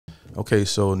Okay,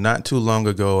 so not too long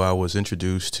ago, I was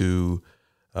introduced to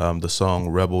the song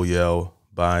Rebel Yell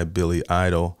by Billy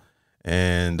Idol.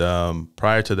 And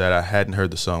prior to that, I hadn't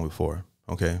heard the song before.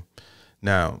 Okay.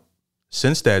 Now,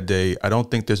 since that day, I don't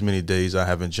think there's many days I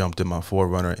haven't jumped in my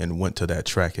Forerunner and went to that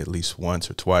track at least once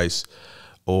or twice.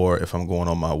 Or if I'm going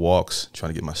on my walks,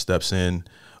 trying to get my steps in,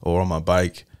 or on my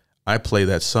bike, I play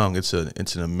that song. It's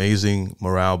an amazing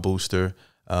morale booster.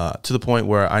 To the point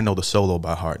where I know the solo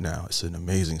by heart now. It's an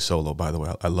amazing solo, by the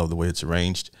way. I love the way it's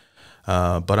arranged.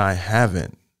 But I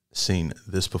haven't seen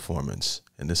this performance.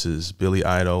 And this is Billy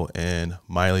Idol and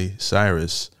Miley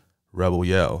Cyrus, Rebel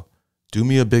Yell. Do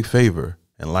me a big favor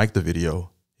and like the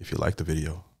video if you like the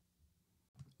video.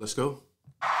 Let's go.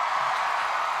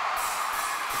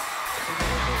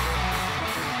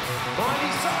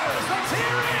 Miley Cyrus, let's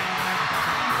hear it!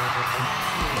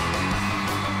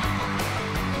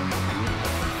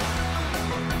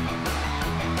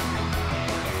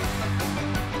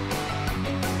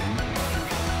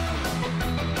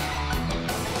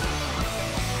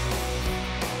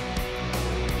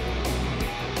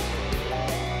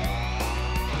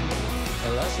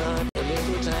 Last night, a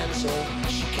little dancer,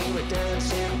 she came a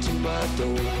dancing to my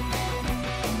door.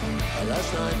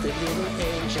 Last night, the little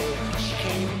angel, she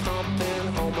came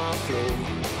pumping on my floor.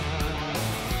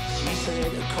 She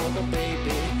said, come on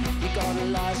baby, you got a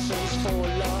license for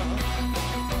love.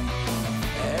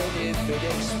 And if it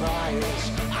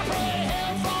expires, I pray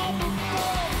hell from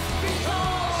above.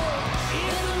 Because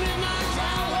in the midnight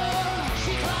hour,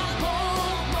 she cried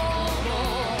more, more,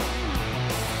 more.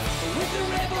 With the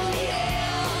rebel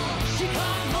yell, she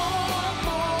cried more,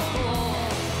 more, more.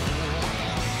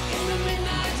 In the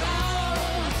midnight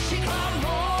hour, she cried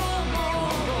more,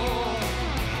 more, more.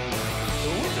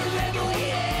 With the rebel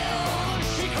yell,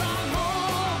 she cried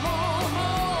more, more,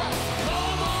 more.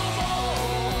 More, more,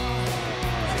 more.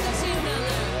 Let's see you now.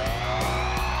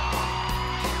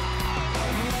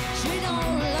 She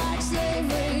don't like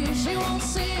slavery, she won't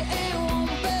see it,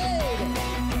 won't beg.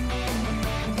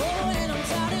 Oh, and I'm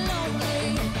tired and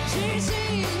lonely, she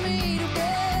sees me to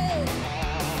bed.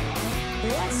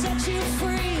 What set you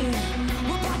free?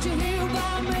 What brought you here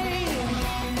by me?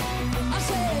 I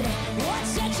said, what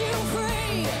set you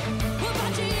free? What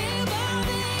brought you here by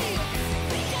me?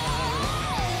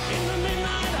 Because in the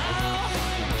midnight hour,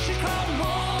 she cried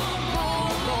more,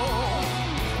 more, more.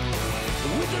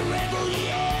 With the rebel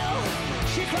yell,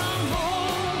 she cried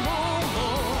more, more,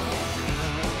 more.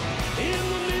 In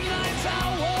the midnight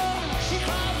hour, she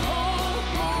cried more,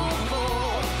 more,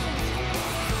 more.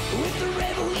 With the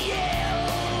rebel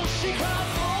yell, she cried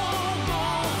more,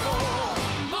 more, more.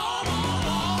 More, more,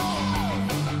 more.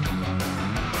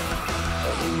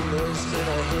 He lives in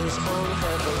his own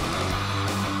heaven.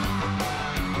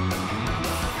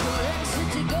 Exit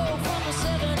to go from a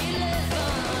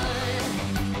 7-Eleven.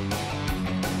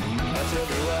 I took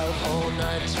you out all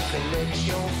night to collect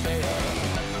your fare.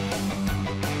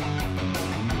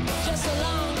 Just so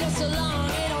long,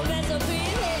 it don't mess up in here.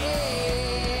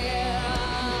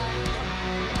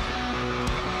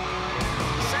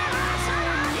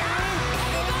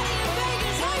 Everybody in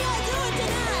Vegas, how y'all doing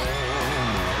tonight?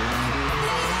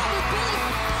 Play it out with Billy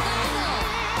Idol.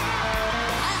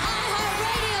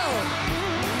 iHeartRadio.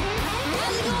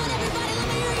 How's it going, everybody? Let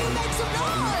me hear you make some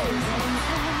noise.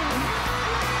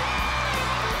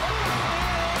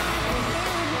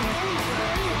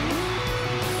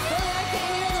 Billy, I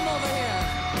can't hear them over here.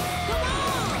 Come on.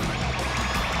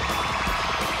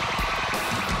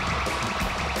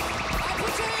 All right,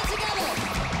 put your hands together.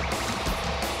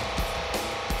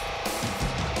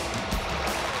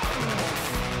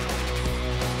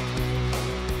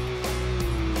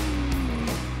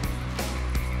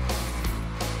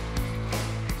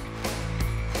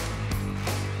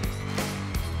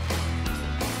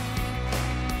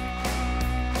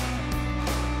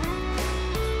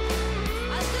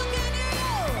 I still can't hear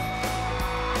you.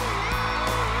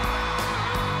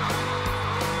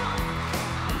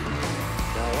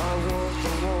 Now I want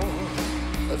the war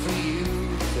for you,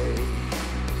 babe.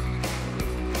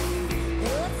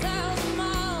 1,000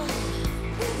 miles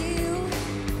with you.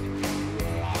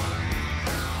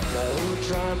 Now who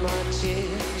dry my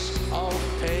tears of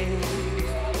pain,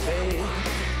 pain.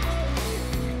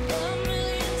 A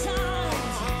million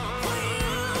times for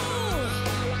you.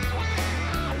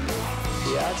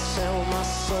 Yeah, I'd sell my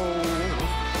soul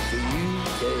for you,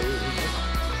 babe.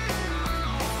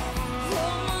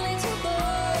 For money to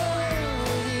burn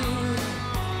you.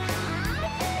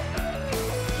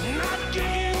 Not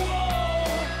give you all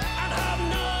and have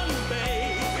none,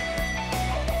 babe.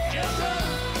 Just to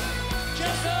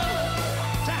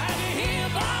have you here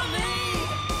by me.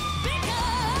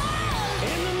 Because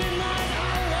in the midnight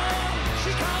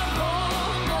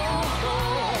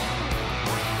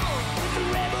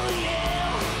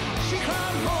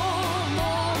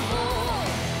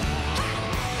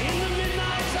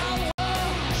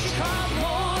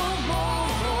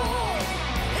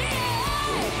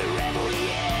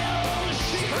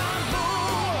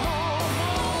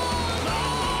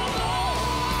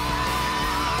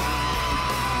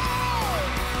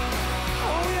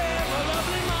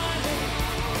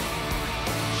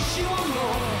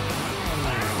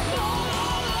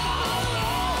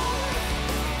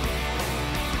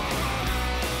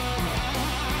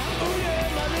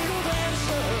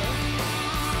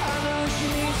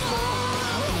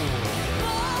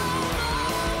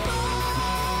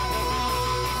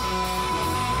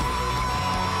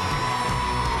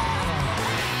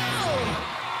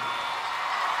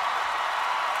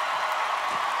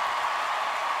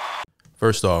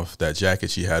First off, that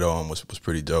jacket she had on was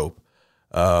pretty dope.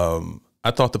 I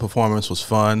thought the performance was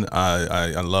fun.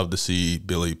 I love to see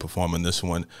Billie performing this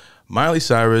one. Miley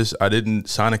Cyrus,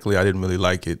 sonically I didn't really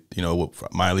like it. You know,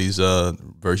 Miley's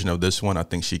version of this one, I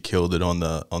think she killed it on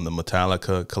the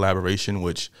Metallica collaboration,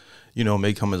 which, you know,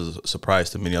 may come as a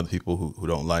surprise to many other people who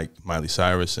don't like Miley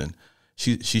Cyrus. And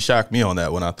she shocked me on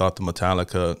that one. I thought the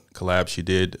Metallica collab she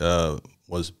did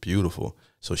was beautiful.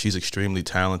 So she's extremely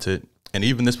talented. And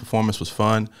even this performance was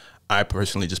fun. I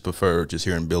personally just prefer just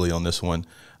hearing Billie on this one.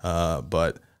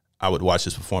 But I would watch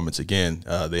this performance again.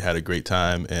 They had a great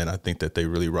time, and I think that they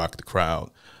really rocked the crowd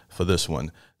for this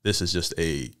one. This is just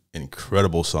a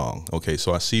incredible song. Okay,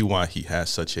 so I see why he has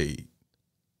such a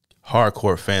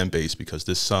hardcore fan base, because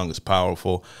this song is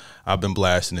powerful. I've been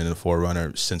blasting it in the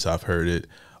Forerunner since I've heard it.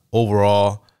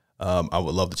 Overall, I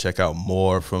would love to check out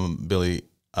more from Billie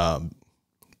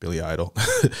Idol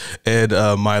and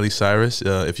Miley Cyrus.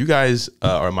 If you guys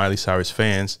are Miley Cyrus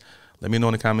fans, let me know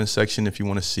in the comments section if you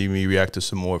want to see me react to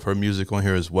some more of her music on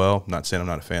here as well. I'm not saying I'm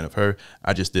not a fan of her.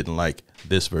 I just didn't like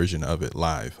this version of it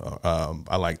live.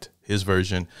 I liked his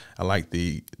version. I liked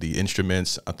the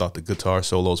instruments. I thought the guitar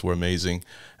solos were amazing.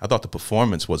 I thought the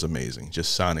performance was amazing,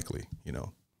 just sonically, you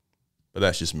know. But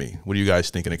that's just me. What do you guys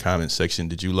think in the comments section?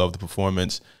 Did you love the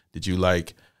performance? Did you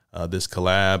like this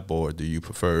collab, or do you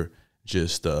prefer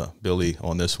just Billie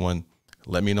on this one?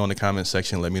 Let me know in the comments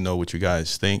section. Let me know what you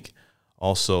guys think.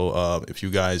 Also, if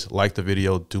you guys like the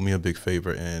video, do me a big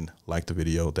favor and like the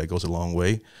video. That goes a long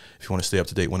way. If you want to stay up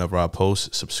to date whenever I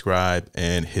post, subscribe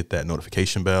and hit that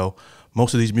notification bell.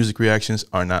 Most of these music reactions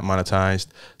are not monetized,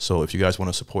 so if you guys want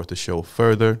to support the show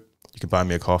further, you can buy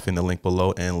me a coffee in the link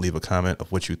below and leave a comment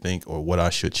of what you think or what I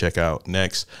should check out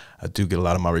next. I do get a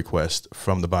lot of my requests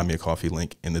from the Buy Me a Coffee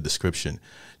link in the description.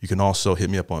 You can also hit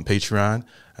me up on Patreon.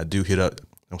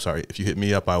 If you hit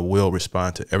me up, I will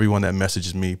respond to everyone that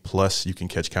messages me. Plus, you can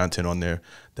catch content on there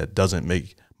that doesn't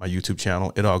make my YouTube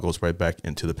channel. It all goes right back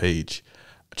into the page.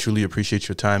 I truly appreciate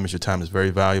your time, as your time is very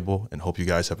valuable, and hope you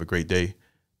guys have a great day.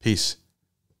 Peace.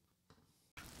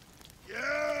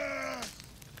 Yeah!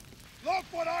 Look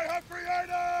what I have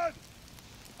created!